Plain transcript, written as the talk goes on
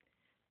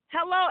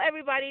Hello,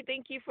 everybody.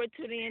 Thank you for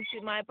tuning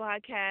into my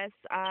podcast.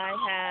 I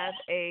have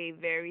a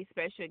very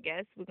special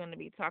guest. We're going to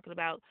be talking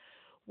about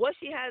what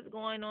she has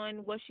going on,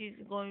 what she's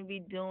going to be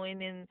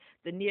doing in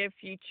the near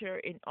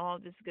future, and all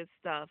this good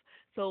stuff.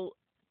 So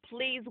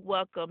please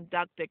welcome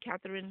Dr.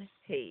 Katherine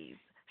Hayes.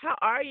 How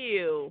are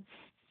you?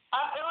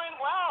 I'm doing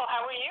well.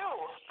 How are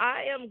you?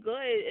 I am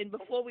good. And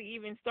before we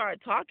even start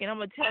talking, I'm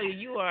going to tell you,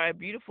 you are a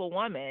beautiful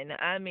woman.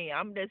 I mean,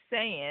 I'm just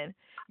saying,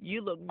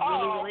 you look really,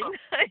 Oh, really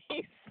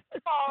nice.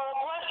 oh,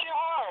 bless your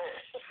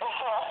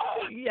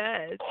heart.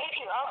 Yes. Thank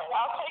you.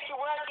 I'll take it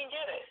where I can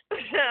get it.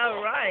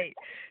 All right.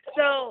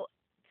 So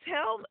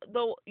tell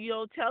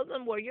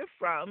them where you're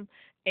from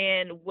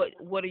and what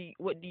do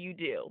you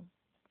do?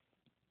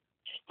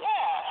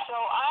 Yeah. So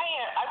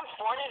I was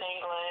born in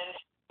England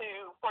to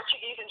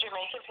Portuguese and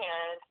Jamaican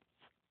parents,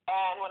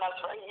 and when I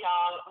was very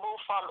young,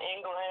 moved from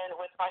England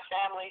with my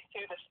family to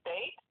the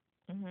States,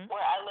 Mhm. where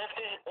I lived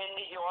in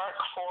New York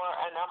for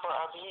a number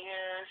of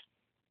years,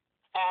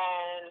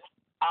 and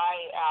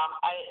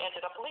I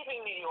ended up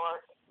leaving New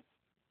York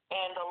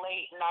in the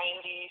late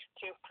 90s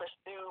to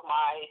pursue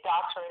my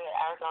doctorate at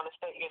Arizona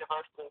State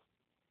University.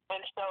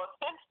 And so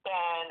since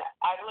then,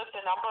 I've lived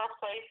a number of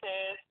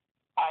places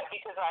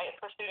because I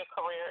pursued a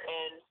career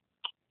in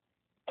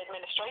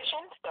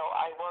administration. So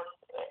I worked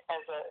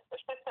as an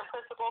assistant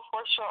principal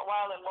for a short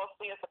while and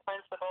mostly as a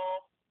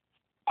principal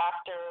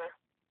after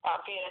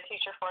being a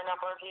teacher for a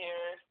number of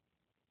years.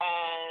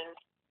 And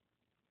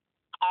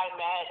I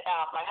met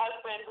my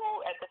husband, who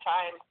at the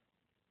time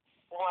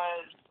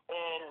was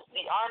in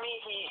the Army.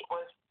 He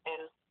was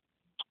in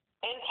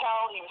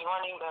Intel. He was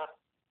running the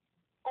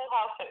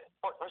schoolhouse at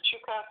Fort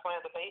Huachuca, one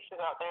of the bases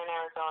out there in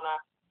Arizona.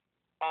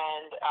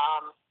 And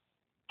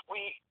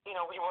we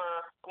were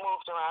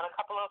moved around a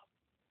couple of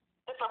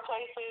different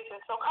places.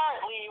 And so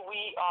currently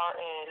we are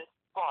in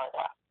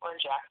Florida. We're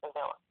in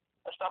Jacksonville,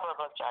 a suburb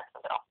of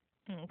Jacksonville.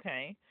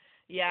 Okay.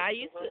 Yeah,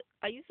 Mm-hmm.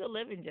 I used to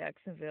live in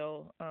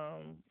Jacksonville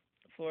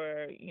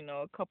for,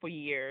 a couple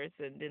years,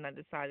 and then I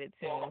decided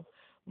Yeah. to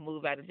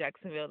move out of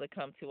Jacksonville to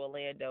come to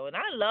Orlando. And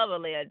I love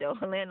Orlando.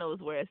 Orlando is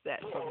where it's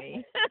at for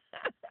Mm-hmm. me.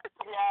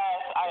 Yes,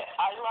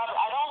 I love it.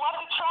 I don't love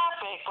the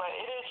traffic, but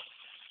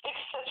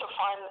it's such a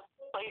fun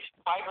place,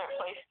 vibrant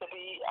place to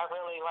be. I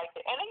really like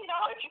it. And then,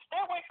 if you stay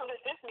away from the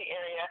Disney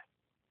area,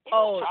 even the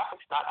Oh,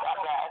 traffic's not that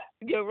bad.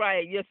 you're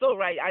right. You're so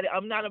right.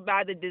 I'm not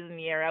about the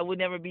Disney era. I would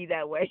never be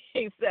that way.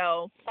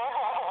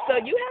 So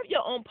you have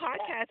your own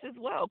podcast as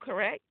well,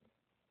 correct?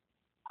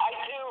 I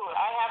do.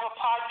 I have a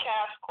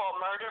podcast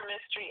called Murder,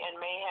 Mystery, and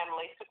Mayhem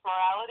Laced with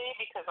Morality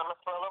because I'm a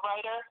thriller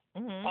writer.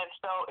 Mhm. And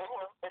so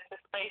it's a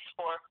space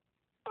for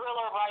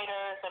thriller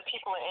writers and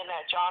people in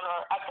that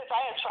genre. Because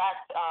I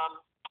attract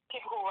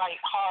people who write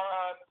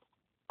horror,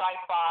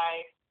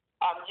 sci-fi,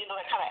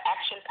 that kind of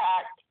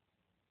action-packed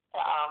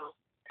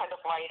kind of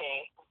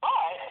writing.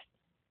 But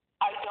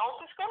I don't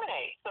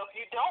discriminate. So if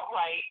you don't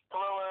write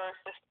thriller,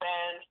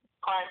 suspense,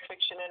 crime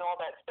fiction, and all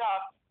that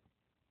stuff,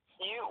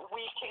 you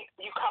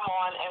come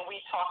on and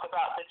we talk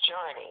about the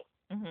journey.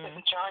 Because Mhm.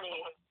 the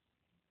journey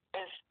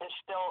is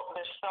still,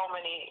 there's so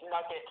many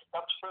nuggets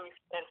of truth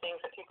and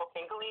things that people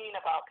can glean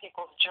about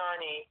people's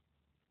journey,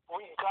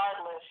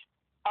 regardless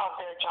of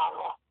their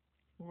genre.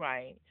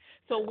 Right.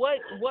 So what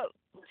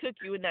took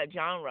you in that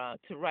genre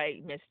to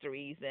write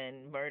mysteries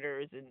and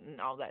murders and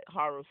all that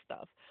horror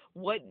stuff?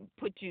 What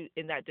put you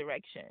in that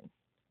direction?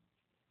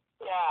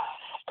 Yeah.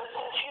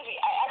 Excuse me.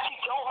 I actually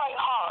don't write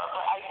horror,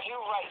 but I do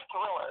write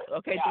thrillers.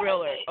 Okay, Yeah. And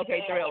thriller.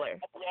 Okay, thriller.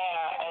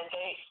 yeah, and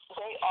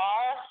they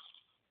are,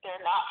 they're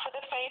not for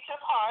the faint of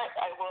heart.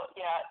 I will.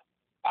 Yeah.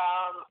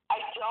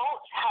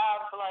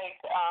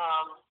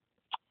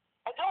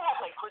 I don't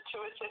have like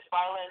gratuitous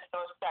violence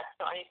or sex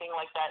or anything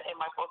like that in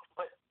my books,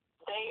 but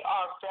they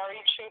are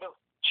very true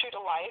to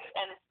life.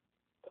 And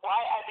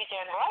why I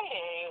began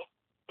writing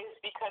is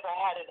because I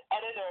had an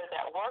editor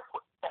that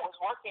was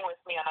working with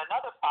me on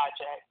another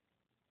project,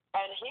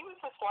 and he was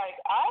just like,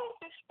 I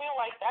just feel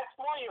like that's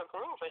more your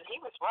groove, and he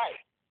was right.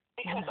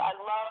 Because Mhm. I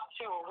love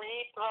to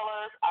read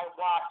thrillers.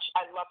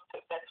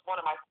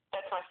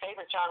 That's my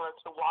favorite genre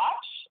to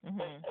watch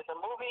Mhm. as a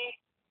movie.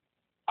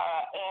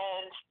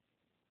 And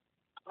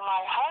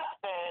my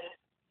husband,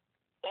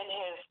 in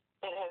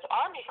his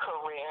army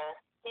career,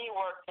 he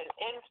worked in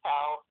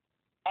Intel,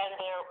 and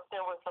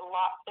there were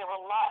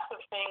lots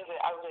of things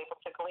that I was able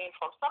to glean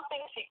from. Some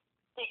things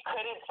he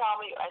couldn't tell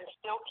me and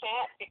still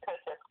can't because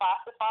they're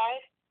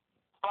classified.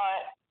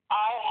 But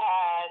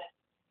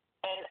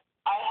and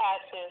I had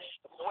this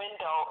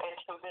window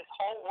into this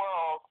whole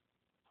world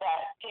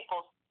that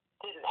people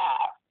didn't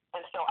have.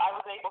 And so I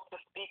was able to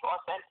speak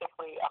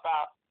authentically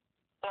about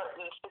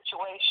certain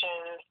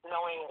situations,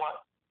 knowing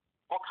what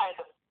kind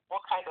of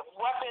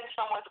weapons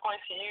someone's going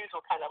to use,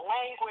 what kind of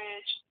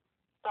language,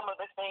 some of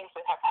the things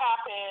that have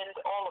happened,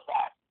 all of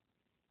that.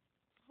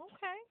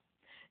 Okay.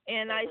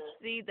 And I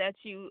Mm-hmm. see that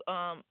you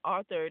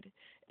authored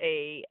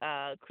a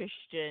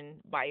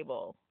Christian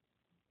Bible.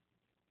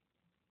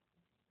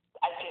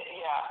 I did,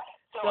 yeah.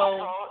 So I So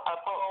wrote a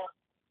book.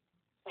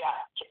 Yeah,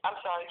 I'm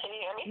sorry. Can you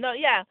hear me? no,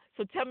 yeah.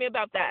 So tell me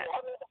about that.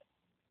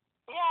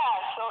 Yeah,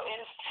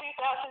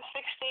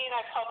 2016,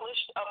 I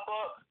published a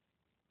book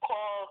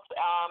called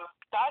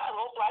God's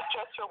Little Black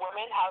Dress for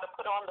Women: How to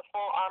Put on the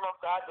Full Armor of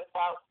God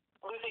Without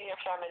Losing Your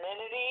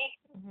Femininity.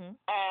 Mhm.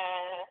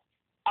 And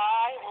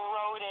I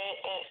wrote it.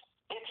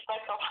 It's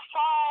like a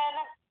fun,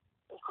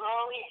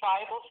 girly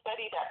Bible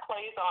study that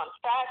plays on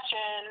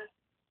fashion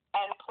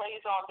and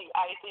plays on the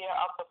idea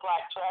of the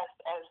black dress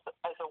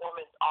as a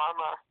woman's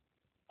armor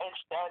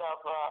instead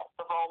of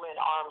the Roman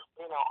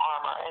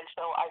armor. And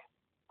so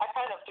I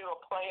kind of do a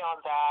play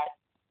on that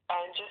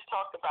and just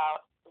talk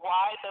about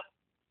why is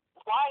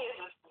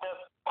the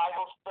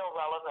Bible still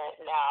relevant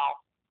now?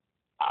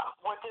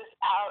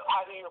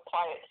 How do you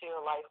apply it to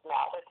your life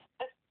now?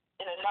 That's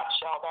in a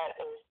nutshell. That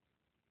is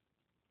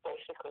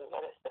basically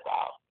what it's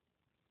about.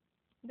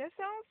 That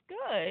sounds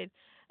good.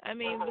 I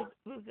mean,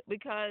 Mm-hmm.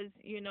 because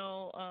you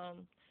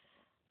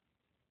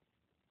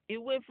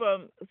went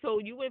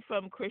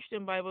from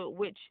Christian Bible,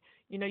 which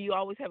you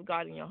always have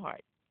God in your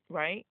heart,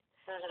 right?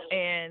 Mm-hmm.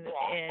 And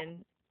Yeah.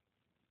 and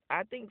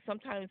I think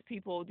sometimes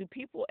do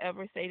people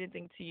ever say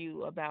anything to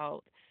you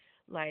about,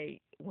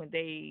 like, when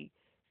they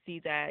see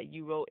that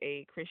you wrote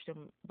a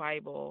Christian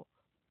Bible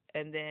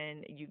and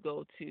then you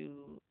go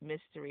to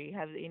mystery?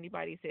 Has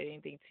anybody said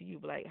anything to you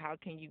like, how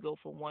can you go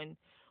from one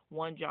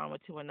genre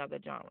to another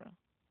genre?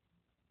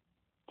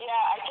 Yeah,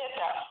 I get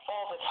that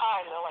all the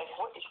time. They're like,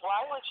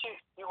 why would you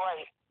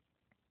write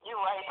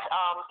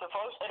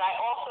devotion? And I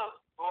also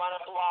run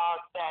a blog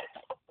that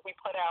we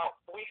put out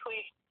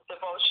weekly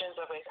devotions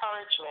of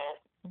encouragement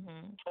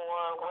Mhm.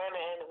 for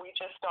women. We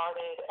just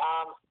started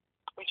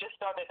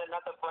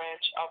another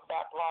branch of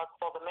that blog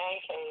called the Man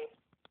Cave.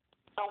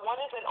 So one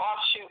is an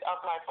offshoot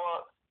of my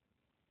book,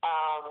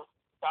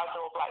 God's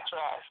Little Black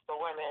Dress for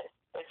Women.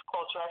 It's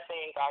called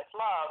Dressing in God's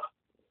Love,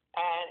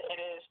 and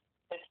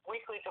it's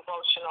weekly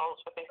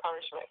devotionals with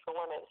encouragement for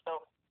women.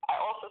 So I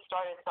also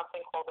started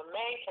something called the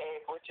Man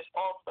Cave, which is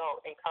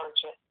also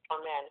encouragement for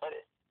men, but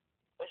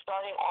it's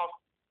starting off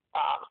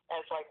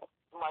as like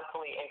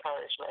monthly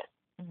encouragement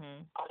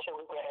Mhm. until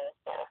we get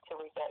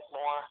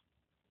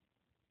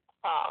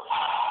um,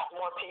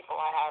 more people.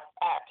 I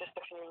have just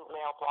a few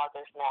male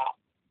bloggers now.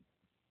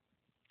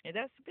 And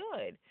that's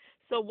good.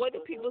 So what do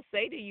Hmm. people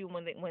say to you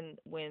when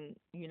when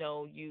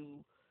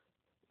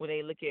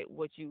they look at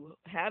what you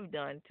have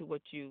done to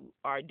what you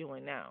are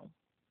doing now?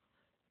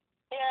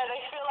 Yeah,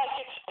 they feel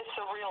like it's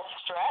a real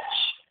stretch,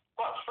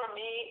 but for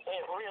me,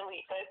 it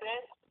really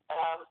isn't.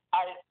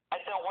 I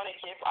don't want to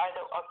give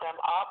either of them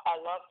up. I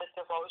love the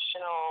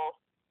devotional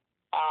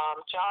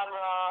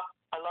genre.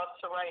 I love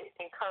to write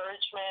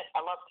encouragement.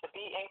 I love to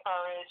be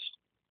encouraged,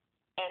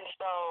 and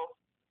so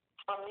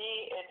for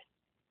me, it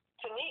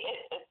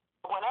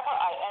whenever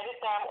I edit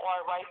them or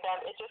I write them,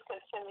 it just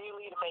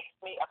continually makes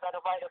me a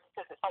better writer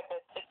because it's like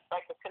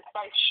a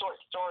concise short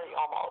story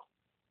almost.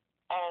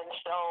 And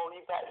so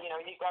you got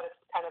to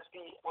kind of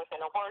be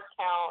within a word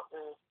count,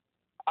 and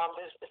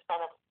there's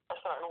kind of a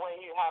certain way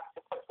you have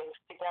to put things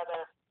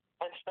together,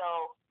 and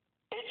so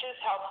it just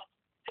helps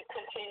to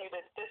continue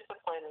to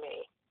discipline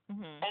me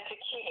Mhm. and to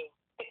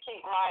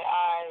keep my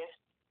eyes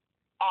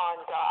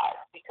on God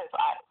because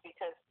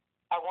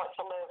I want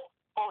to live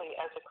fully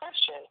as a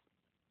Christian.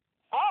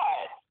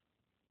 But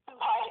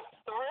my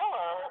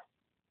thriller,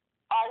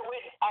 I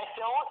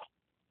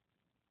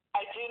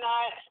do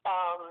not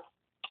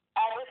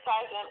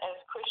advertise them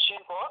as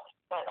Christian books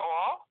at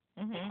all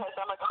Mhm. because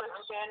I'm a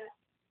Christian.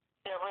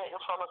 They're written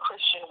from a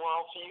Christian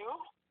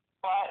worldview,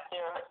 but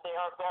they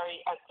are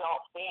very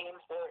adult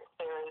themes. There's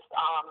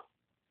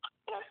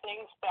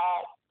things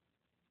that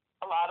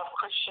a lot of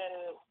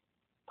Christian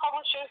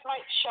publishers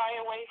might shy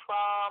away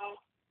from,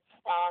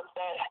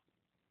 that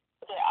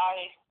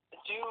I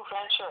do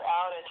venture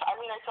out and I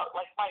mean I talk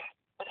like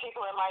the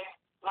people in my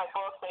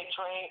book, they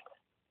drink,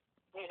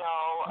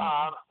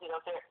 Mhm.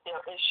 there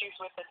are issues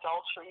with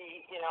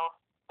adultery,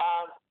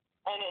 um,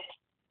 and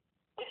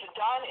it's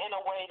done in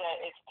a way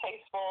that it's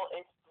tasteful.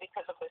 It's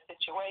because of the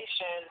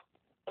situation.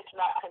 It's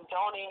not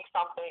condoning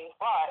something,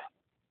 but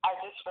I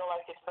just feel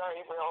like it's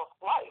very real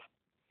life.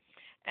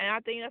 And I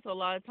think that's a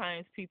lot of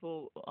times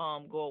people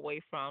go away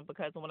from,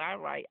 because when I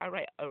write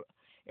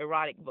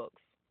erotic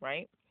books,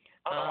 right?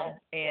 Okay.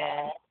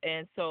 And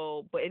Yeah.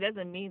 so, but it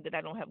doesn't mean that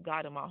I don't have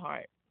God in my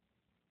heart,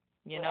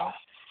 you Yeah. know?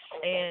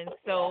 And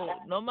so Yeah.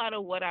 no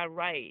matter what I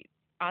write,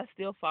 I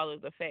still follow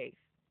the faith,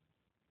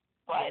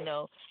 you Right.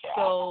 know. Yeah.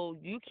 So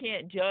you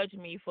can't judge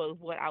me for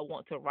what I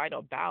want to write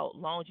about,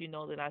 long as you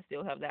know that I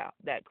still have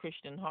that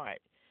Christian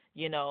heart,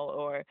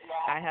 or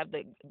Yeah. I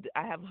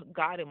have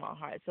God in my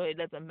heart. So it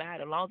doesn't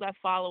matter, as long as I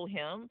follow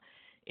Him.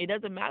 It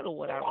doesn't matter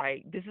what I Yeah.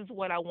 write. This is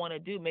what I want to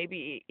do.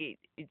 Maybe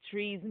it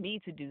trees me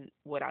to do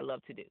what I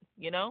love to do,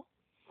 Yeah.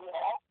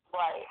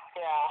 Right.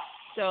 Yeah. Yeah.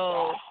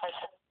 So,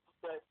 That's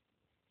good.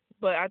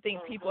 but I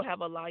think people Mhm.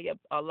 have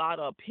a lot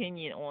of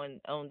opinion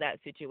on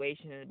that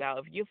situation, about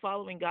if you're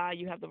following God,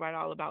 you have to write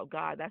all about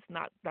God. That's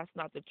not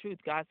the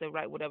truth. God said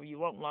write whatever you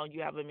want, as long as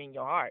you have Him in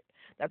your heart.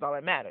 That's all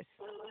that matters.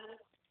 Mhm.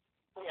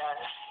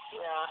 Yes.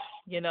 Yeah.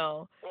 You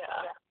know.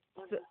 Yeah.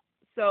 So, Mhm.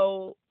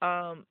 So,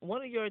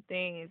 one of your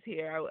things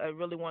here, I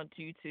really want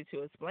you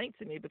to explain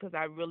to me because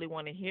I really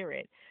want to hear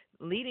it.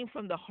 Leading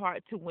from the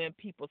heart to win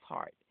people's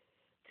heart.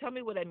 Tell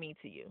me what that means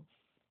to you.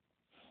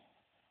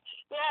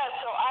 Yeah,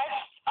 so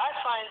I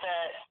find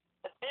that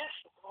this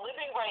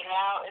living right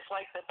now is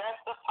like the best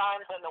of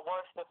times and the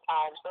worst of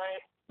times,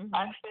 right?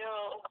 I Mhm.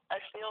 feel I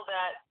feel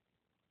that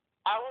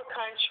our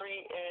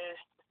country is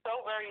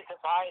so very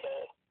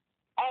divided.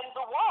 And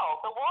the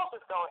world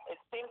is going, it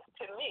seems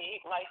to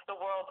me like the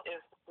world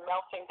is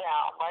melting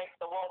down, right?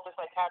 The world is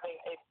like having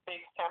a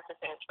big temper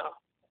tantrum.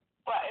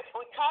 But if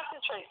we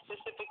concentrate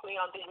specifically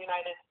on the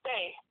United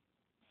States,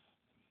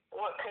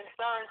 what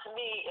concerns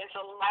me is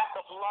a lack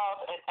of love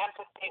and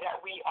empathy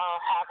that we are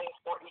having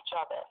for each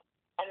other.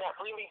 And that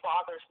really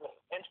bothers me.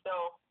 And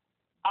so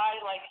I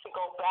like to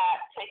go back,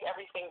 take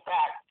everything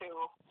back to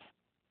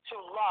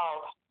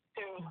love,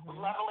 to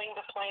Mhm. leveling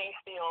the playing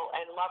field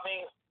and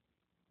loving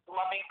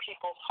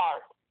people's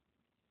hearts.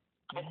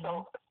 And Mhm.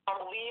 so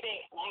I'm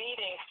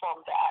leading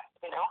from that,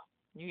 you know.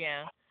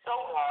 Yeah. So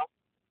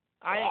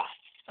I yeah,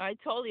 I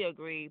totally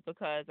agree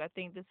because I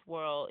think this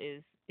world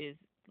is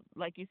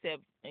like you said,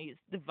 it's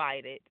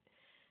divided,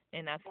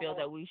 and I feel mm-hmm.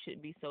 that we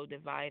shouldn't be so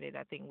divided.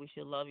 I think we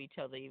should love each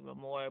other even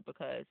more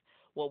because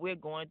what we're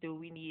going through,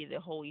 we need to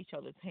hold each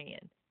other's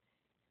hand,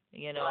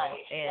 Right,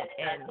 and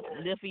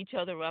exactly, lift each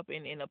other up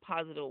in a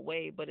positive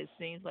way. But it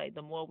seems like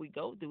the more we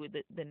go through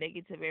it, the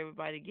negative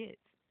everybody gets.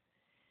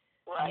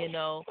 you right,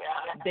 know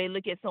yeah, they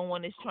look at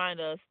someone that's trying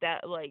to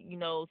stab, like,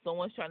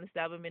 someone's trying to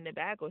stab them in the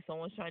back or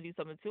someone's trying to do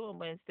something to them,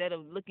 but instead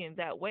of looking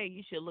that way,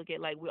 you should look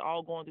at like we're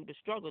all going through the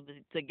struggle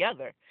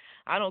together.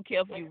 I don't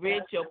care if you're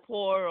rich or exactly,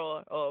 poor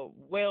or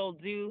well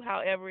do,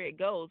 however it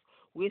goes,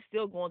 we're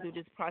still going through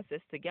this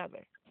process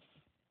together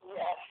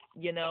yes,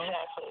 you know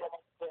exactly,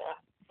 yeah,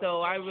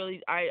 so mm-hmm.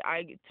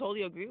 I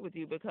totally agree with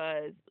you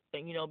because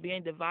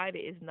being divided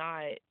is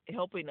not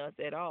helping us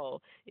at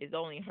all. It's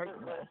only hurting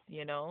Mm-hmm.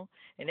 us.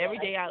 And every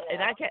Right, day yeah,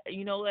 I can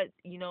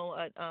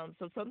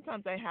so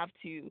sometimes I have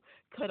to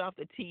cut off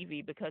the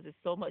TV because there's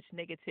so much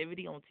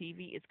negativity on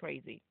TV. It's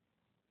crazy.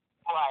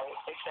 right,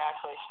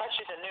 exactly,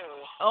 especially the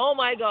news. Oh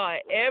my God.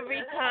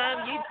 Every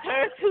time you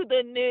turn to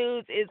the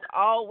news, it's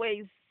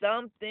always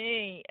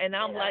something. And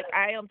I'm like,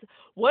 Yeah,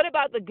 what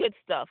about the good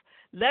stuff?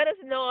 Let us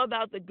know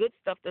about the good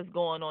stuff that's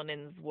going on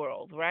in this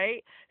world,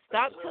 right?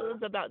 Stop telling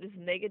mm-hmm. us about this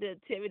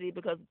negativity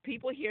because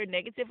people hear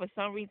negative for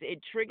some reason. It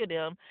triggered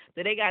them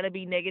that they got to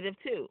be negative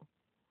too,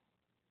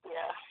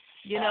 Yeah,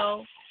 you yeah.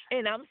 know?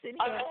 And I'm sitting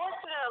here.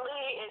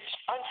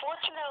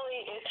 Unfortunately,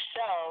 it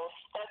sells.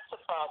 That's the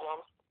problem.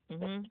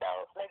 It Mhm.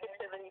 sells.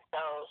 Negativity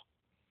sells.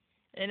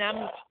 And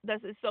Yeah.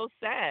 that's it's so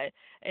sad.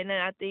 And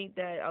then I think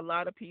that a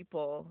lot of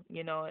people,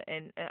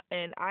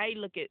 and I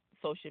look at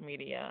social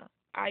media,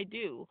 I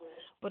do,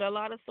 but a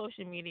lot of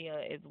social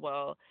media as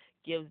well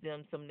gives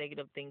them some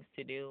negative things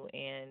to do,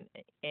 and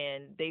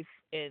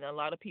a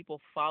lot of people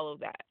follow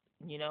that,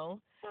 you know,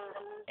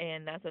 Mm-hmm.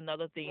 and that's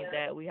another thing Yeah.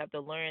 that we have to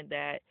learn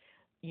that,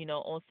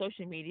 on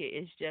social media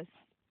it's just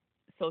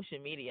social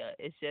media.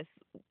 It's just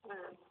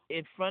Mm.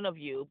 in front of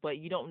you, but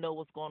you don't know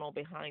what's going on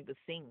behind the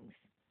scenes.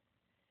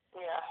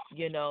 Yeah.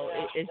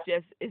 It, Yeah.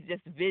 it's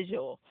just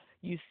visual.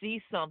 You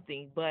see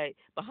something, but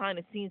behind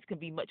the scenes can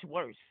be much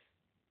worse.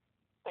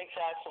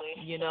 Exactly.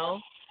 You Yeah. know,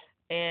 It's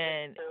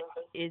and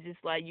true. it's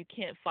just like you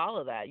can't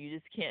follow that. You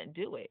just can't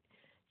do it.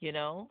 You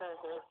know.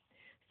 Mm-hmm.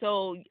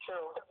 So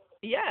True.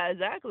 yeah,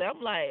 exactly.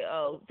 I'm like,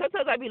 oh,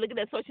 sometimes I be looking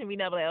at social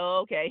media. I'm like, oh,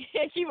 okay,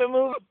 keep it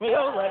moving.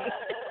 I'm like,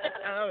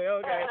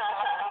 oh, okay.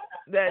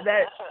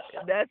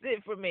 That's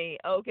it for me.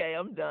 Okay,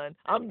 I'm done.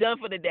 I'm done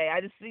for the day.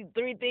 I just see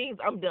three things.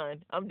 I'm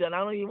done. I'm done. I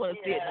don't even want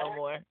to see it no Yeah.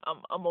 more.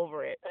 I'm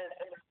over it.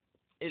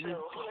 It's It is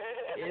true.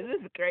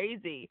 it is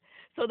crazy.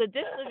 So the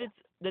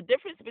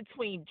difference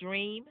between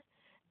dream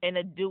and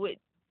a do it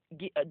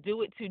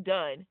to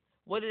done.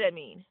 What does that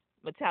mean?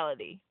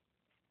 Mentality.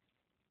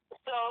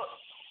 So,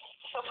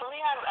 so for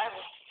me, I'm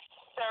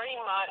very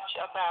much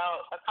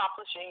about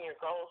accomplishing your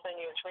goals and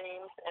your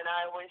dreams, and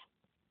I always,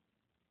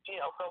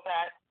 go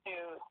back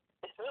to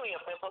it's really a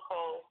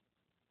biblical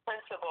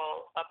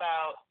principle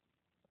about,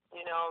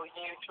 you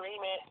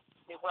dream it,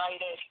 you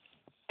write it,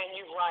 and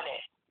you run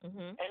it.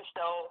 Mhm. And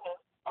so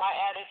my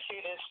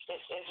attitude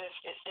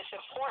it's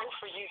important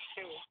for you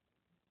to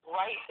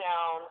write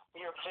down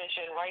your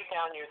vision, write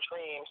down your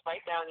dreams,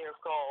 write down your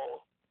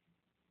goals,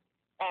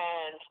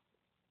 and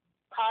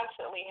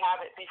constantly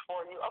have it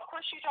before you. Of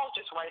course, you don't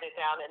just write it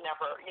down and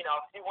never, if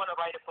you want to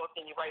write a book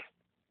and you write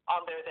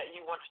on there that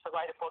you want to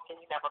write a book and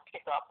you never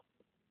pick up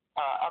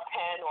a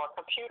pen or a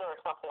computer or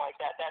something like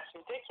that, that's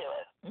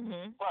ridiculous.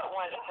 Mhm. But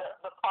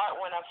the part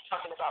when I'm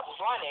talking about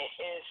run it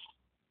is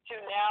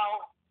to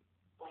now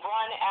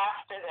run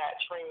after that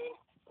dream,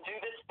 do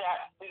the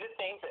steps, do the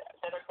things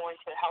that are going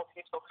to help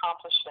you to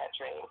accomplish that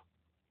dream,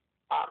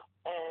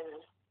 and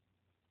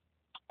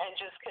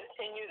just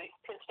continue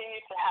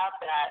to have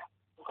that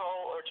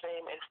goal or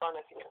dream in front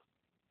of you.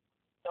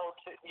 So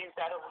you've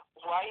got to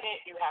write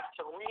it, you have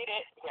to read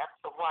it, you have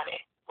to run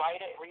it.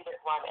 Write it, read it,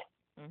 run it.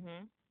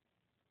 Mhm.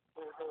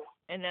 Mhm.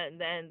 And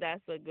then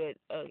that's a good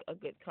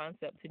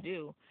concept to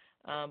do.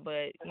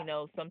 But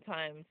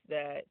sometimes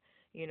that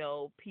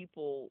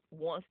people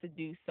wants to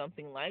do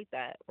something like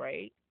that,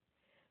 right?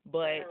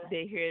 But Mhm.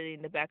 they hear it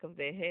in the back of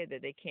their head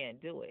that they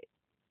can't do it,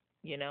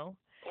 you know.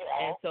 Yeah.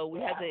 And so we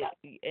have Yeah.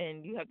 to,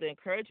 and you have to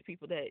encourage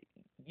people that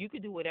you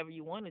can do whatever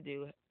you want to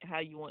do, how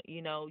you want.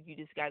 You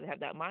just got to have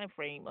that mind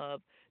frame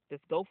of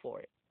just go for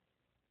it,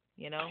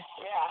 you know.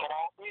 Yeah.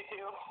 You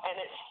do, and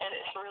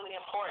it's really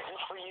important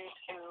for you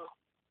to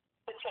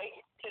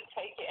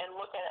take it and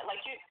look at it.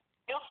 Like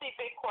you'll see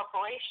big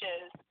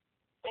corporations,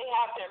 they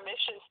have their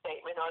mission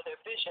statement or their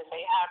vision.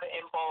 They have it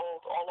in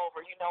bold all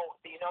over. You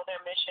know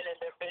their mission and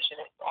their vision.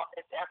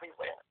 It's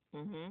everywhere.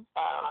 Mhm.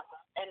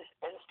 And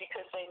it's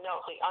because they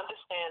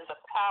understand the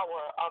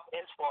power of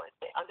influence.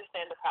 They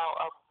understand the power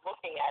of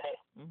looking at it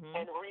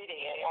and Mhm. reading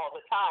it all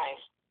the time,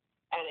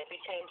 and it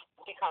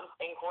becomes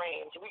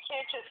ingrained. We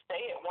can't just say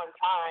it one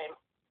time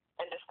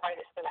and decide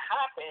it's going to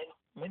happen.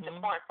 It's Mhm.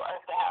 important for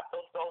us to have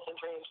those goals and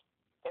dreams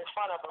in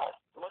front of us,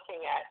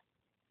 looking at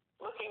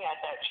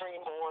that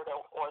dream board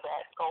or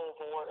that goal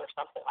board or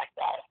something like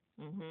that.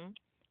 Mhm.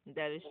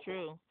 That is Mm-hmm.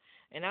 true.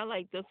 And I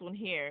like this one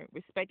here,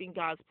 respecting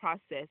God's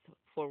process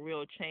for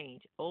real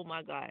change. Oh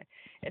my God.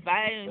 If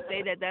I didn't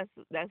say that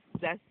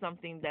that's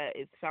something that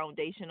is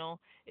foundational,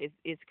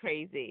 it's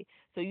crazy.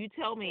 So you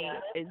tell me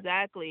Yeah.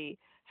 exactly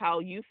how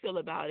you feel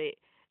about it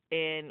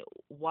and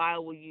why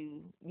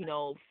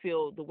will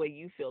feel the way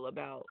you feel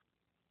about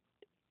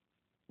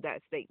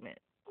that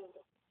statement.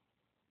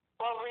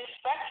 Well,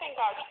 respecting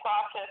God's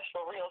process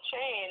for real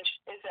change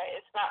is that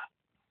it's not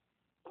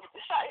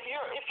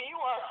if you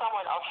are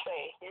someone of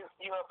faith,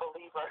 you're a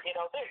believer.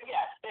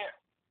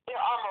 There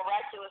are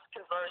miraculous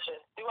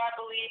conversions. Do I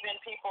believe in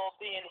people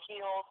being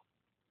healed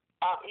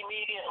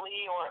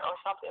immediately or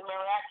something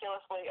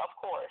miraculously? Of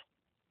course.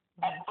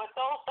 Mhm. But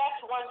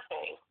that's one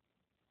thing.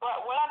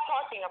 But what I'm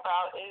talking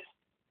about is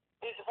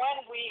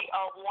when we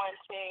are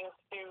wanting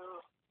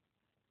to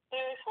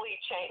seriously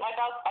change. Like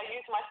I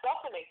use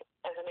myself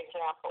as an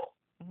example.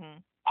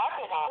 Mhm.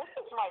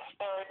 This is my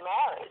third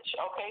marriage.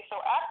 Okay,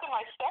 so after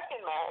my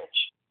second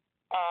marriage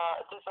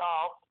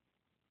dissolved,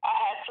 I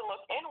had to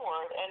look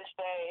inward and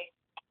say,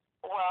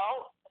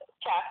 well,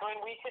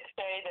 Catherine, we could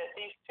say that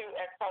these two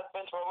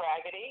ex-husbands were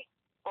raggedy,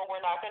 but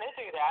we're not going to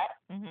do that.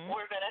 Mhm.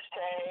 We're going to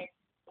say,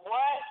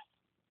 what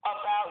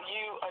about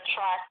you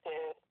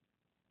attracted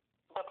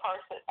the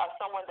person,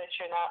 someone that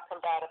you're not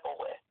compatible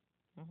with?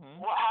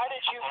 Mhm. How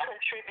did you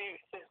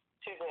contribute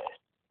to this?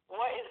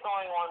 What is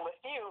going on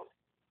with you?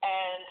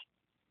 And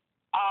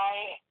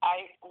I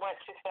went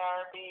to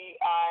therapy.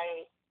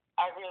 I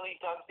really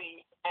dug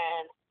deep,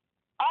 and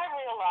I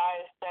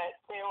realized that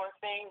there were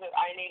things that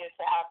I needed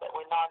to have that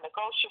were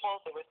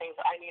non-negotiables. There were things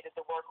that I needed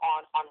to work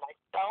on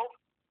myself,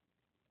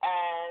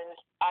 and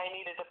I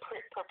needed to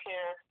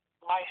prepare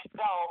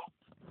myself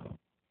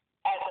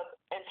as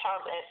a in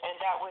terms, and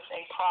that was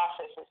a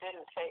process.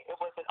 It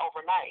wasn't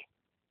overnight,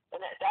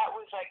 and that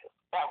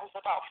was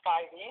about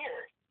 5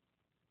 years.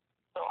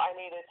 So I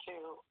needed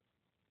to,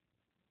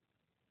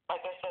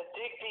 like I said,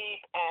 dig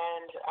deep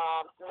and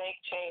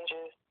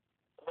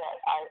that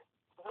I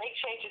make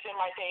changes in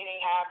my dating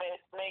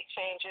habits, make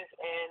changes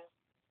in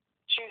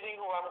choosing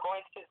who I'm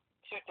going to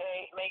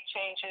date, make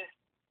changes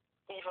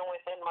even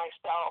within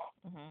myself,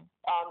 Mhm.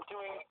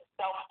 doing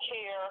self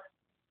care,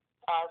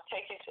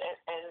 taking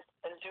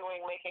and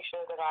doing making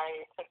sure that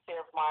I took care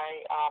of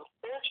my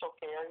spiritual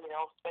care.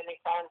 Spending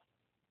time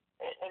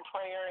in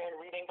prayer and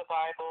reading the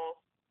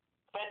Bible,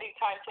 spending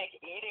time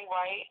eating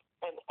right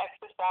and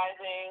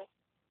exercising,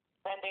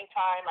 spending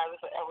time. I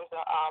was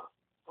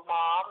a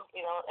mom,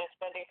 and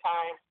spending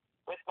time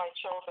with my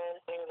children,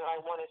 things that I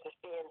wanted to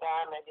see in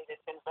them and needed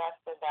to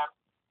invest in them.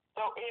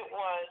 So it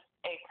was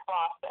a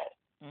process.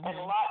 And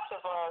Mhm. lots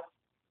of us,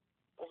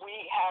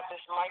 we have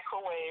this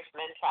microwave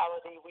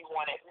mentality. We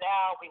want it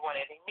now. We want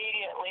it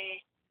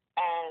immediately.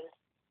 And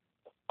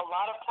a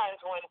lot of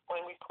times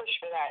when we push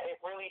for that,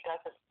 it really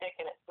doesn't stick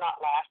and it's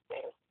not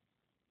lasting.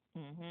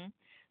 Mhm.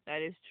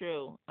 That is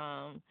true.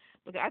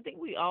 But I think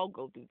we all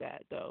go through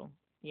that though.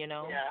 You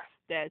know, Yeah.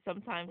 that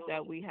sometimes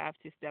that Mm-hmm. we have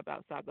to step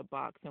outside the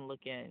box and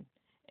look in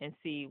and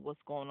see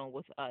what's going on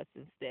with us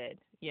instead.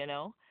 You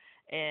know,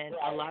 and a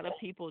Right. lot of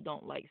people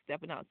don't like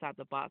stepping outside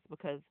the box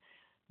because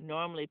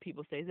normally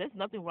people say there's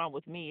nothing wrong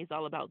with me. It's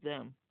all about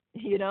them.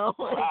 You know,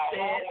 Right.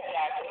 instead.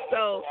 Exactly.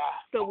 So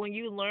Yeah. so when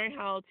you learn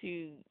how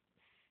to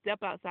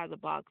step outside the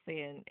box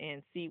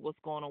and see what's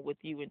going on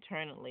with you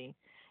internally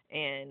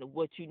and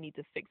what you need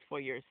to fix for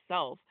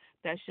yourself,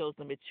 that shows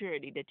the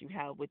maturity that you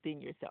have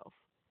within yourself,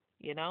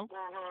 you know?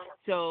 Mhm.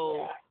 So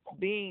Yeah.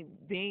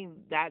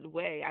 being that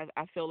way,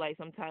 I feel like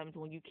sometimes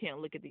when you can't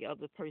look at the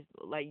other person,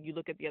 like you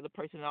look at the other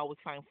person and always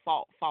find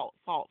fault, fault,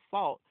 fault,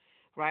 fault,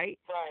 right?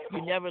 Right.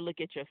 You never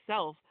look at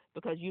yourself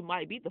because you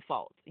might be the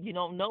fault. You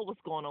don't know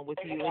what's going on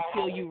with you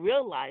until Exactly. you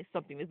realize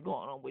something is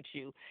going on with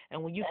you.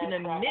 And when you can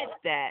admit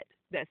Exactly.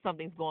 that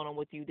something's going on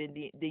with you, then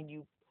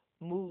you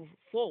move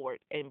forward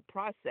and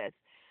process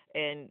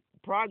and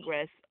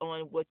progress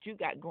on what you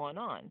got going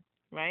on,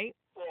 right?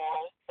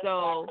 Yeah.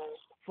 So Exactly.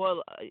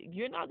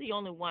 you're not the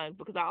only one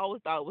because I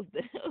always thought it was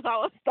the I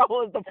always thought it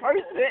was the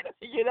person,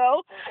 you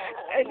know.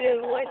 And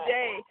then one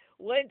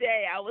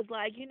day I was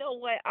like, you know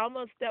what? I'm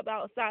gonna step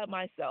outside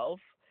myself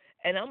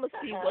and I'm gonna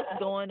see what's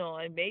going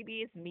on. Maybe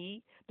it's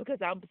me because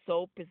I'm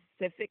so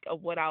specific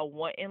of what I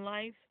want in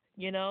life,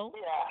 you know.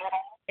 Yeah.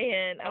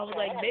 And I was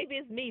like, Okay. maybe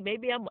it's me.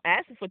 Maybe I'm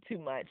asking for too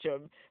much,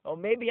 or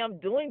maybe I'm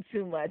doing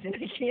too much and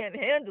I can't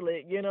handle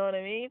it. You know what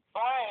I mean?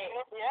 Right.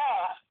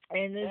 Yeah.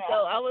 And then so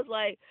Yeah. I was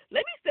like, let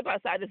me step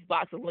outside this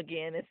box and look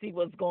in and see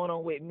what's going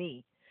on with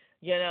me,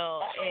 you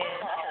know.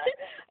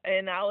 And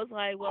and I was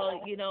like, well,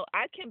 you know,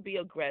 I can be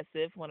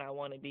aggressive when I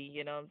want to be,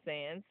 you know what I'm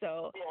saying?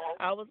 So Yes.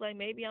 I was like,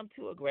 maybe I'm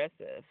too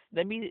aggressive.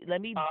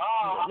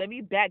 Oh. Let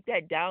me back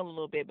that down a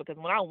little bit because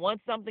when I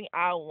want something,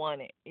 I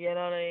want it. You know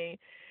what I mean?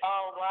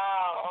 Oh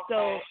wow. Okay.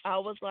 So I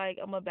was like,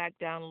 I'm gonna back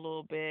down a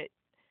little bit,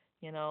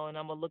 you know, and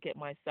I'm gonna look at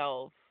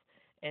myself.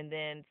 And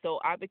then so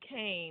I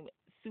became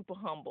super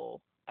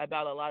humble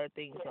about a lot of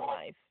things in Yeah.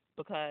 life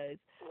because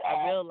I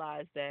Yeah.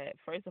 realized that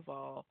first of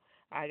all,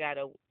 I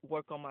gotta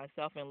work on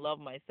myself and love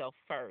myself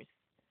first,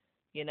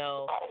 you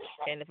know. Right.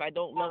 And if I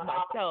don't love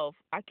Uh-huh. myself,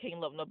 I can't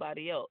love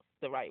nobody else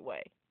the right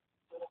way,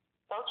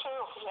 So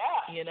true.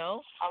 Yeah. you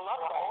know. I love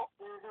that.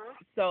 Mhm.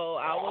 So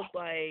I Yeah. was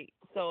like,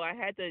 so I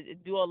had to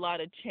do a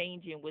lot of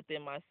changing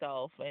within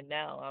myself, and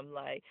now I'm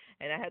like,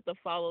 and I had to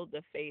follow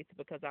the faith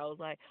because I was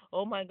like,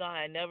 oh my God,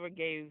 I never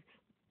gave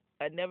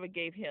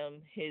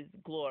him his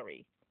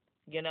glory,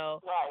 you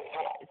know. Right.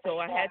 So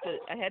Exactly.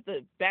 I had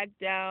to back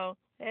down.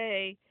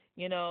 Hey,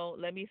 you know,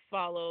 let me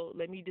follow.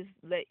 Let me just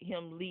let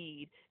him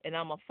lead, and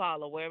I'm gonna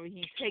follow wherever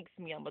he takes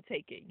me. I'm gonna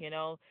take it, you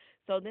know.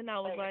 So then I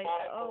was like,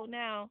 Exactly. oh,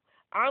 now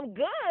I'm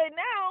good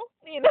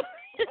now, you know.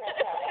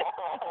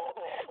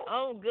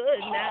 I'm good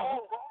now.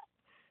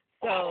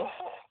 So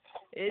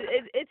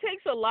it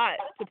takes a lot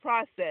to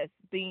process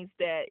things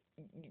that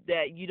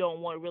you don't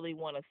want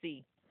to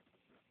see,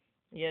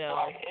 you know.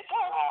 Right. It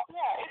does.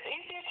 Yeah. It's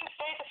easier to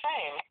stay the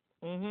same.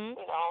 Mhm.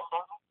 You know.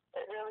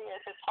 It really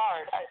is. It's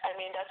hard. I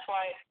mean, that's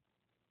why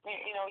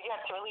you know you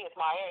have to really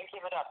admire and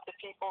give it up to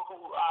people who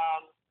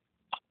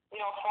you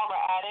know former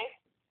addicts,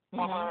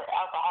 Mhm. former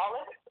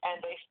alcoholics,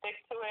 and they stick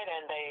to it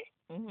and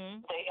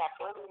Mhm. they have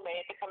really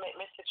made the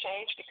commitment to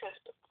change because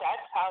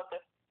that's how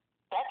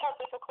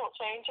difficult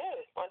change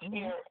is. Once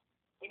Mhm.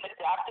 we've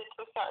adapted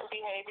to a certain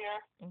behavior,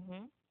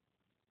 Mhm.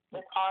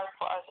 it's hard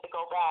for us to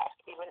go back,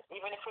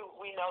 even if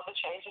we know the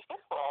change is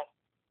good for us.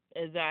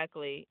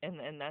 Exactly,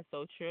 and that's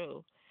so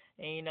true.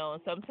 And you know,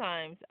 and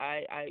sometimes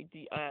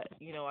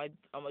you know,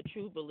 I'm a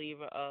true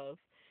believer of,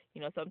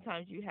 you know,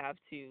 sometimes you have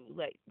to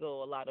let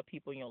go a lot of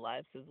people in your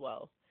lives as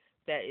well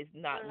that is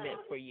not meant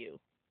Mm-hmm. for you,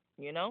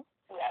 you know.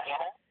 Yeah,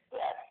 yeah,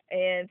 yeah.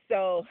 And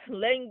so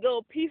letting go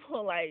of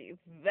people like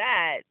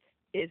that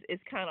is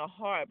kind of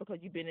hard because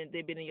they've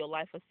been in your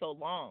life for so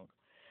long.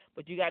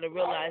 But you got to Right.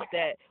 realize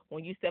that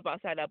when you step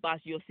outside that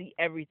box, you'll see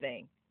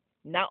everything.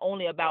 Not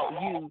only about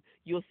you,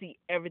 you'll see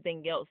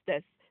everything else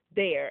that's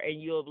there,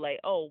 and you'll be like,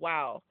 "Oh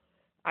wow,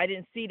 I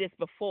didn't see this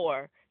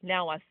before.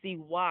 Now I see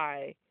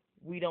why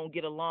we don't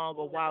get along,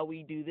 or why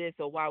we do this,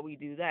 or why we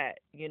do that."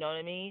 You know what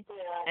I mean? Yeah,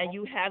 And yeah.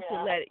 you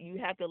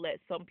have to let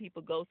some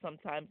people go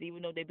sometimes,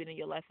 even though they've been in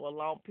your life for a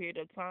long period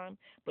of time.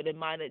 But they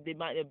might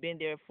have been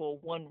there for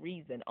one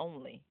reason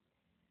only.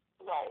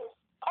 Right.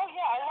 Oh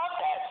yeah, I love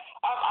that.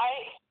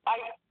 I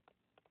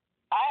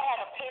I had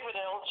a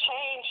pivotal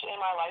change in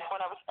my life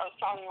when I was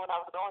telling you when I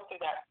was going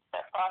through that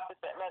process,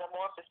 that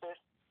metamorphosis,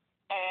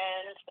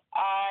 and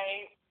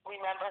I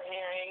remember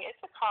hearing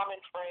it's a common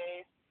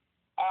phrase,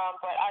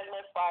 but I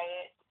live by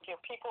it. You know,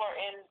 people are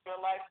in your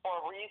life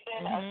for a reason,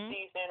 a Mhm.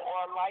 season, or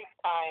a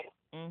lifetime,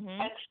 Mhm.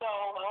 and so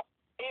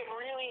it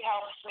really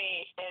helps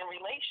me in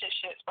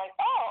relationships. Like,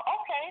 oh,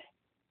 okay,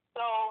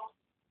 so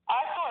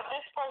I thought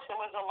this person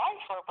was a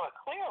lifer, but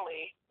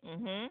clearly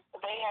Mhm.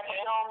 they have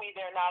shown me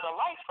they're not a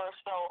lifer.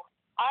 So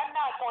I'm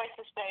not going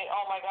to say,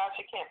 oh my gosh,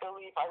 I can't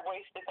believe I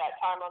wasted that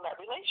time on that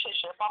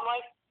relationship. I'm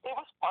like, it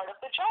was part of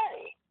the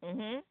journey.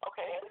 Mhm.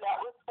 Okay, and that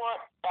was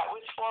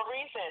for a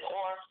reason,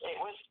 or it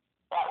was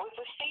that was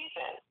a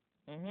season.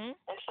 Mhm.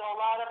 And so a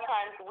lot of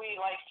times we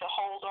like to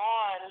hold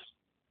on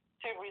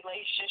to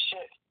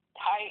relationships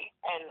tight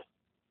and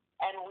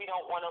we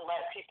don't want to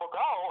let people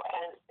go,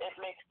 and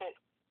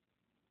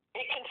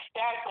it can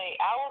stagnate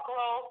our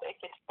growth, it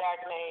can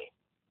stagnate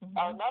Mhm.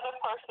 another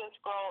person's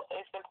growth.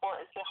 It's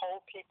important to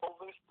hold people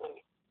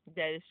loosely.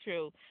 That is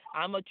true.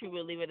 I'm a true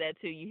believer of that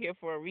too. You're here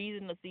for a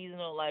reason, a season,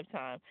 or a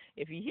lifetime.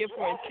 If you're here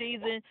for a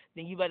season,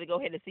 then you better go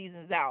ahead. The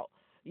season's out.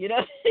 You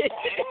know,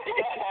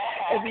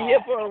 if you're here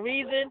for a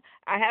reason,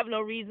 I have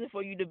no reason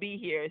for you to be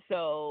here.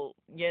 So,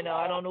 you know,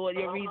 I don't know what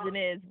your reason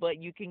is, but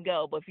you can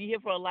go. But if you're here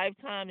for a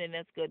lifetime, then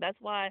that's good. That's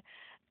why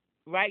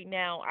right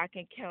now I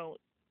can count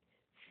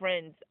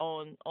friends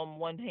on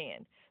one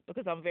hand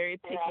because I'm very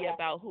picky Yeah,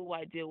 about who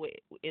I deal with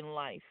in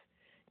life.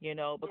 You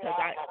know,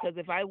 yeah, because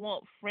if I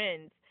want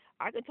friends,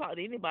 I can talk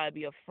to anybody,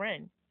 be a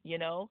friend. You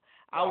know,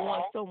 I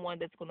want right, someone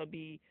that's gonna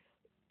be,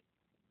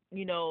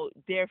 you know,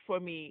 there for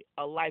me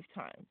a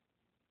lifetime.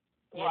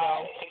 You know,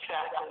 Right,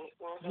 exactly.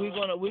 we're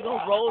gonna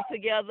Yeah. roll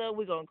together,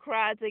 we're gonna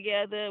cry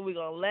together, we're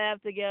gonna laugh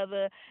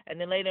together,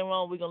 and then later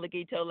on we're gonna look at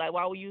each other like,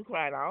 why were you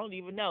crying? I don't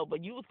even know,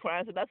 but you was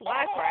crying, so that's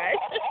why I cried.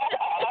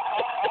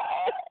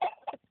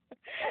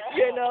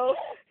 you know.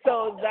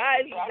 So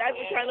that's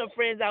the kind of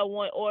friends I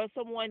want, or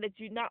someone that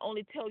you not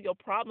only tell your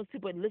problems to,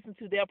 but listen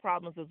to their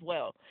problems as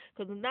well.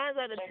 Because 9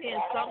 out of 10,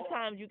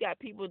 sometimes you got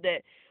people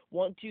that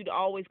want you to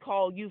always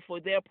call you for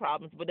their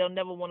problems, but they'll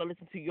never want to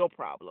listen to your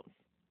problems.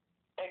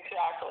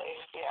 Exactly.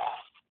 Yeah.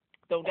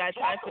 Don't got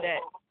time for Exactly.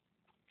 that.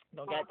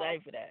 Don't got Mhm.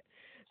 time for that.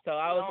 So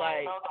I was No,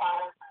 like, no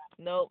time.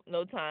 nope,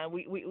 no time.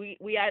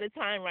 We out of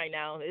time right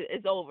now.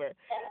 It's over.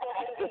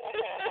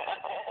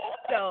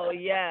 So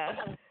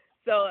yeah.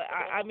 So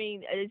I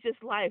mean, it's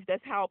just life.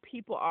 That's how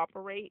people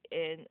operate,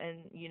 and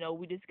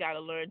we just gotta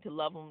learn to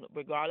love them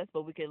regardless.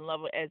 But we can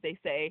love them, as they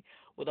say,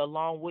 with a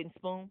long wooden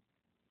spoon.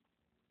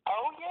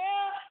 Oh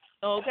yeah.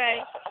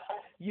 Okay,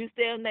 you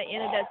stay on the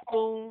end of Yeah. that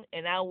spoon,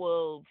 and I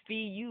will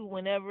feed you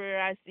whenever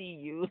I see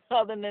you.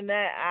 Other than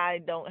that, I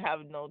don't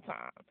have no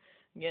time.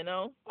 You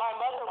know. My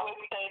mother would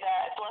say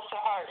that. Bless her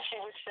heart. She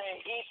would say,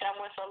 "Eat them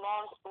with a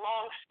long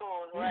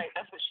spoon." Right.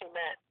 That's what she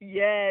meant.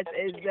 Yes, That's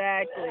what she.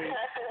 exactly.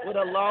 With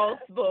a long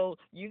spoon,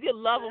 you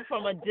can love them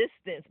from a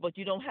distance, but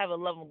you don't have a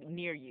love them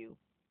near you.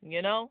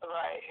 You know.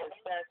 Right.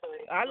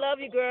 Exactly. I love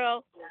you,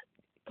 girl.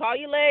 Call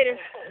you later.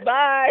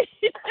 Bye.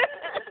 Yeah.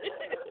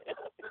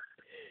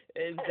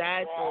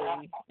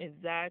 Exactly.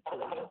 Exactly.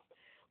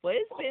 Well,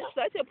 it's been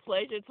such a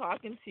pleasure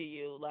talking to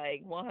you,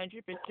 like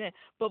 100%.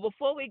 But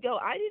before we go,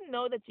 I didn't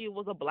know that you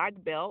was a black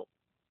belt,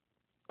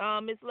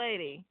 Miss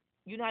Lady.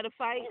 You know how to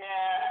fight?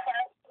 Yeah.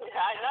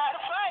 I know how to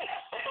fight.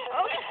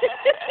 Okay.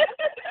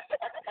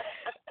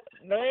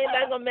 No,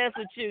 anybody's gonna mess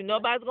with you.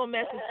 Nobody's gonna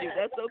mess with you.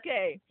 That's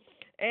okay.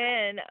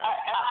 And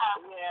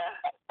Yeah.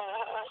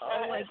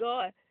 oh my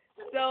God.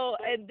 So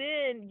and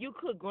then you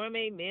cook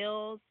gourmet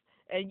meals,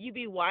 and you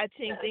be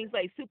watching things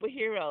like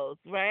superheroes,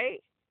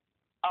 right?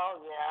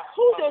 Oh yeah.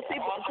 Who's Oh your yeah.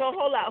 super? So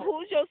hold on.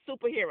 Who's your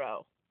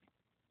superhero?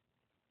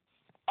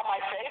 My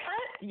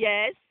favorite?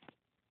 Yes.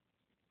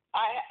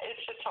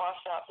 It's a toss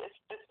up. It's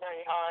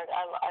very hard.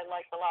 I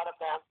like a lot of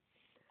them.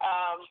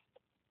 Um,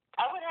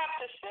 I would have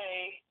to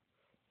say,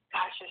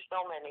 gosh, there's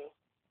so many.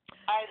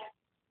 I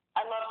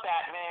I love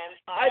Batman.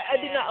 I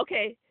did Batman. not.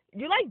 Okay.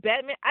 You like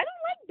Batman? I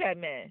don't like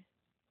Batman.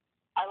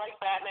 I like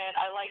Batman.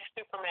 I like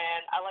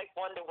Superman. I like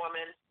Wonder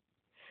Woman.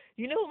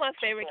 You know who my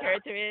favorite Yeah.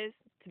 character is?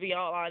 To be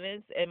all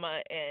honest, and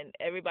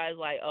everybody's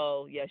like,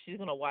 oh yeah, she's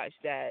gonna watch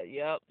that.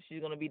 Yep,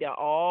 she's gonna be there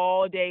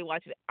all day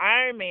watching.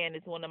 Iron Man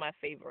is one of my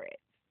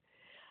favorites.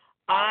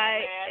 Iron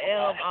I Man.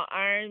 am an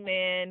Iron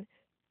Man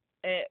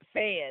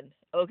fan.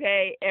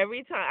 Okay,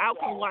 every time I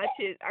can watch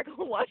it, I can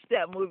watch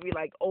that movie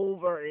like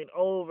over and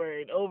over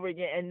and over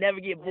again and never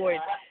get bored,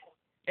 Yeah.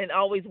 and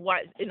always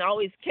watch and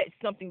always catch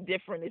something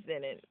different is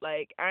in it.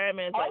 Like Iron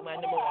Man is Oh like my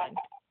number yeah. one.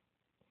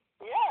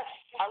 Yes.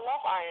 I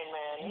love Iron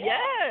Man.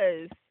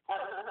 Yeah. Yes.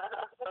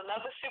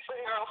 Another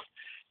superhero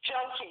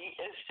junkie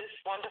is just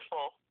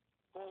wonderful.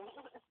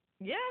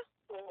 Yeah.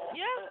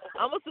 Yeah.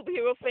 I'm a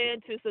superhero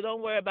fan too, so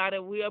don't worry about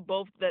it. We are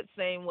both that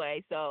same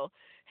way. So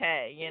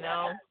hey,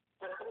 Yeah.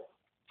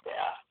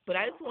 Yeah. But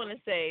I just want to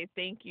say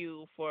thank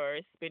you for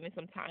spending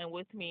some time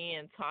with me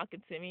and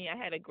talking to me. I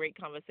had a great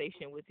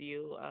conversation with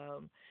you.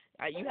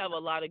 You have a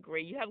lot of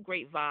you have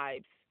great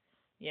vibes.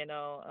 You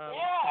know, your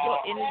Yeah.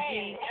 Hey.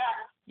 energy, Yeah.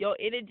 your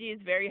energy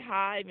is very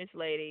high, Miss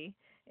Lady,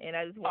 and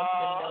I just want you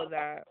to know Um.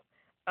 that.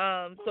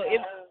 So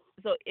if Yeah.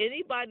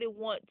 anybody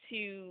want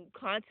to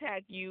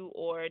contact you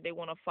or they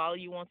want to follow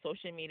you on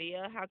social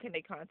media, how can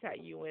they contact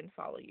you and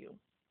follow you?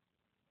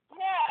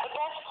 Yeah, the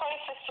best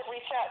place is to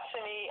reach out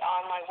to me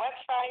on my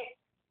website,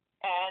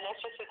 and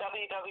it's just a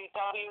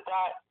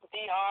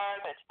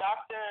www.dr. That's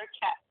Dr.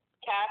 Katherine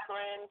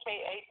Katherine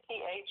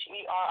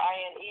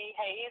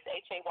Hayes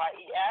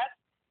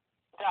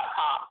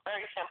 .com.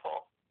 Very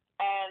simple,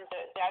 and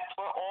that's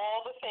where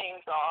all the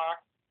things are.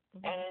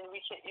 Mhm. And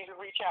you can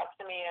reach out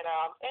to me at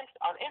on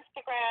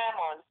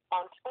Instagram,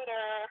 on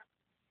Twitter.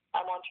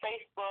 I'm on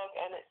Facebook,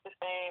 and it's the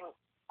same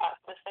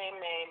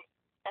name.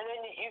 And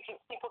then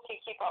people can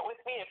keep up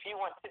with me if you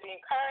want to be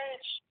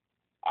encouraged.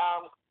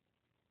 Um,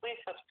 please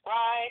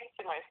subscribe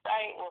to my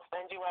site. We'll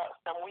send you out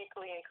some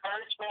weekly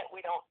encouragement.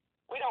 We don't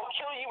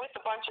kill you with a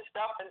bunch of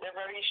stuff, and they're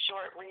very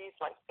short reads,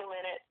 like 2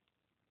 minutes.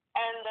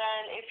 And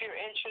then if you're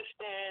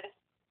interested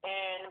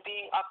in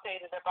being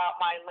updated about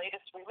my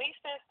latest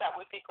releases, that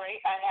would be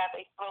great. I have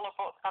a thriller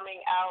book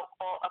coming out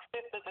called A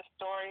Fifth of the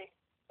Story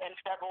in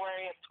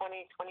February of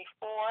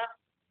 2024.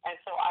 And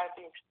so I'd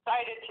be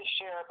excited to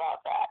share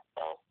about that.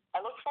 So I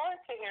look forward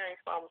to hearing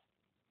from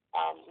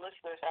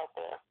listeners out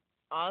there.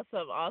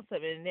 Awesome,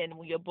 awesome. And then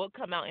when your book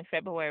come out in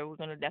February, we're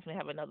gonna definitely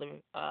have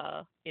another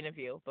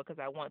interview because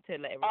I want to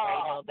let everybody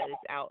Oh. know that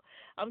it's out.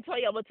 I'm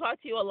telling you, I'm gonna talk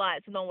to you a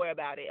lot, so don't worry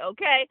about it.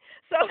 Okay?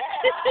 So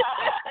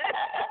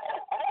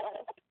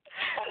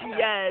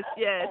yes,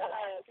 yes.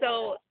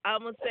 So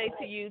I'm gonna say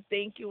to you,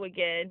 thank you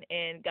again,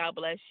 and God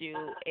bless you.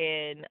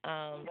 And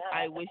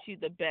I wish you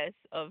the best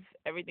of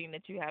everything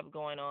that you have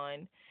going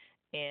on.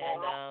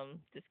 and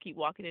just keep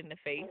walking in the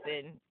faith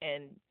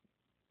and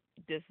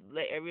just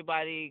let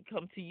everybody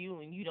come to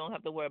you and you don't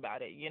have to worry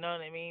about it. You know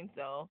what I mean?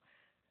 So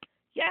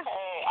yeah.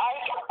 Hey,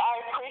 I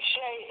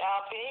appreciate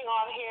being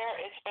on here.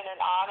 It's been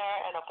an honor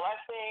and a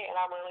blessing, and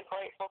I'm really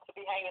grateful to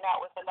be hanging out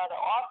with another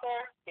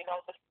author. You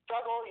know the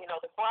struggle, you know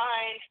the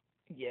grind,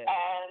 Yes.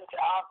 and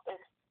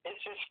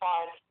it's just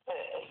fun.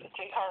 It's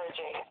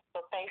encouraging.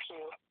 So thank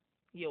you.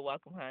 You're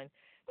welcome, hon.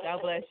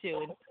 God bless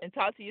you and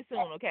talk to you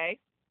soon, okay?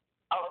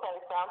 Okay,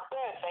 sounds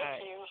good. All Thank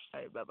right. you. All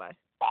right, bye bye.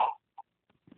 Bye.